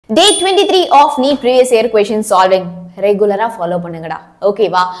Day 23 of NEET previous year question solving regular follow பண்ணுங்கடா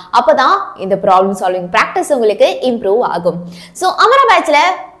ஓகேவா அப்பதான் இந்த problem solving practice உங்களுக்கு improve ஆகும் so Amara பேட்ச்ல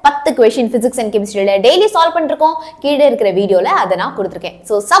 10 question physics and chemistry ல daily solve பண்ணிருக்கோம் கீழ இருக்கிற வீடியோல அத நான் கொடுத்திருக்கேன்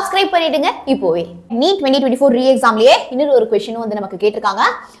சோ subscribe பண்ணிடுங்க இப்போவே NEET 2024 re examலயே இன்னொரு ஒரு question வந்து நமக்கு கேட்டிருக்காங்க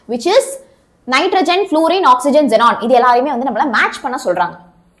which is nitrogen fluorine oxygen xenon இது எல்லாரையுமே வந்து நம்மள மேட்ச் பண்ண சொல்றாங்க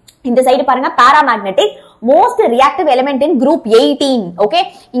இந்த சைடு பாருங்க paramagnetic most reactive element in group 18 okay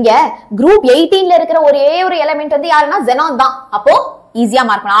இங்க group 18 ல இருக்கிற ஒரே ஒரு எலிமெண்ட் வந்து யாருன்னா xenon தான் அப்போ ஈஸியா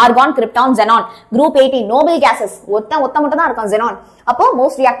மார்க் பண்ணலாம் argon krypton xenon group 18 noble gases ஒத்த மட்டும் தான் இருக்கும் xenon அப்போ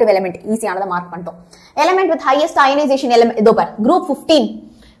most reactive element ஈஸியானத மார்க் பண்ணிட்டோம் element with highest ionization element இதோ பார் group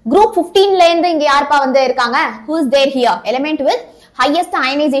 15 ல இருந்து இங்க யார்ப்பா வந்து இருக்காங்க who is there here element with highest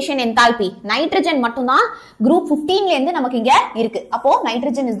ionization enthalpy nitrogen மட்டும் தான் group 15 ல இருந்து நமக்கு இங்க இருக்கு அப்போ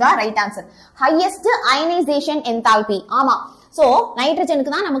nitrogen is the right answer highest ionization enthalpy ஆமா so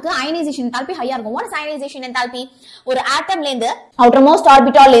nitrogenக்கு தான் நமக்கு ionization enthalpy ஹையா இருக்கும் what is ionization enthalpy ஒரு atomல இருந்து outermost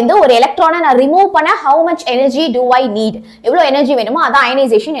orbitalல இருந்து ஒரு electron நான் remove பண்ண how much energy do I need எவ்வளவு energy வேணுமோ அதான்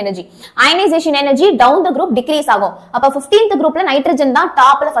ionization energy down the group decrease ஆகும் அப்ப 15th groupல nitrogen தான்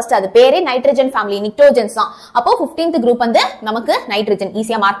டாப்ல ஃபர்ஸ்ட் அது பேரே nitrogen family nitrogens தான் அப்போ 15th group வந்து நமக்கு nitrogen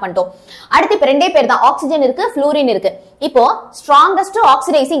ஈஸியா மார்க் பண்ணிட்டோம் அடுத்து இப்ப ரெண்டே பேர் தான் oxygen இருக்கு fluorine இருக்கு இப்போ strongest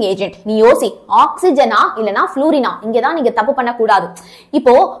oxidizing agent நீ யோசி oxygenா இல்லனா fluorine இங்க தான் நீங்க தப்பு பண்ண கூடாது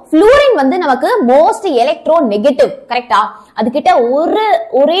இப்போ fluorine வந்து நமக்கு most electronegative கரெக்ட்டா அதுகிட்ட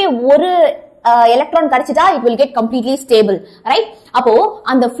ஒரே ஒரு electron கிடைச்சிட்டா it will get completely stable right அப்போ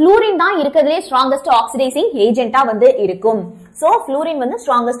அந்த fluorine தான் இருக்கிறதுலே strongest oxidizing agent வந்து இருக்கும் so fluorine வந்து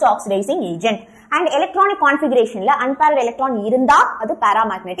strongest oxidizing agent and electronic configuration la unpaired electron இருந்தா அது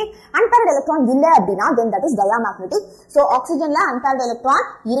paramagnetic unpaired electron இல்ல அப்படினா then that is diamagnetic so oxygen la unpaired electron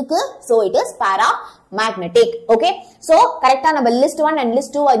இருக்கு so it is paramagnetic okay so கரெக்ட்டா நம்ம list 1 and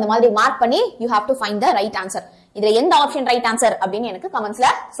list 2 இந்த மாதிரி மார்க் பண்ணி you have to find the right answer இதுல எந்த ஆப்ஷன் ரைட் ஆன்சர் அப்படினு எனக்கு கமெண்ட்ஸ்ல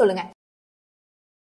சொல்லுங்க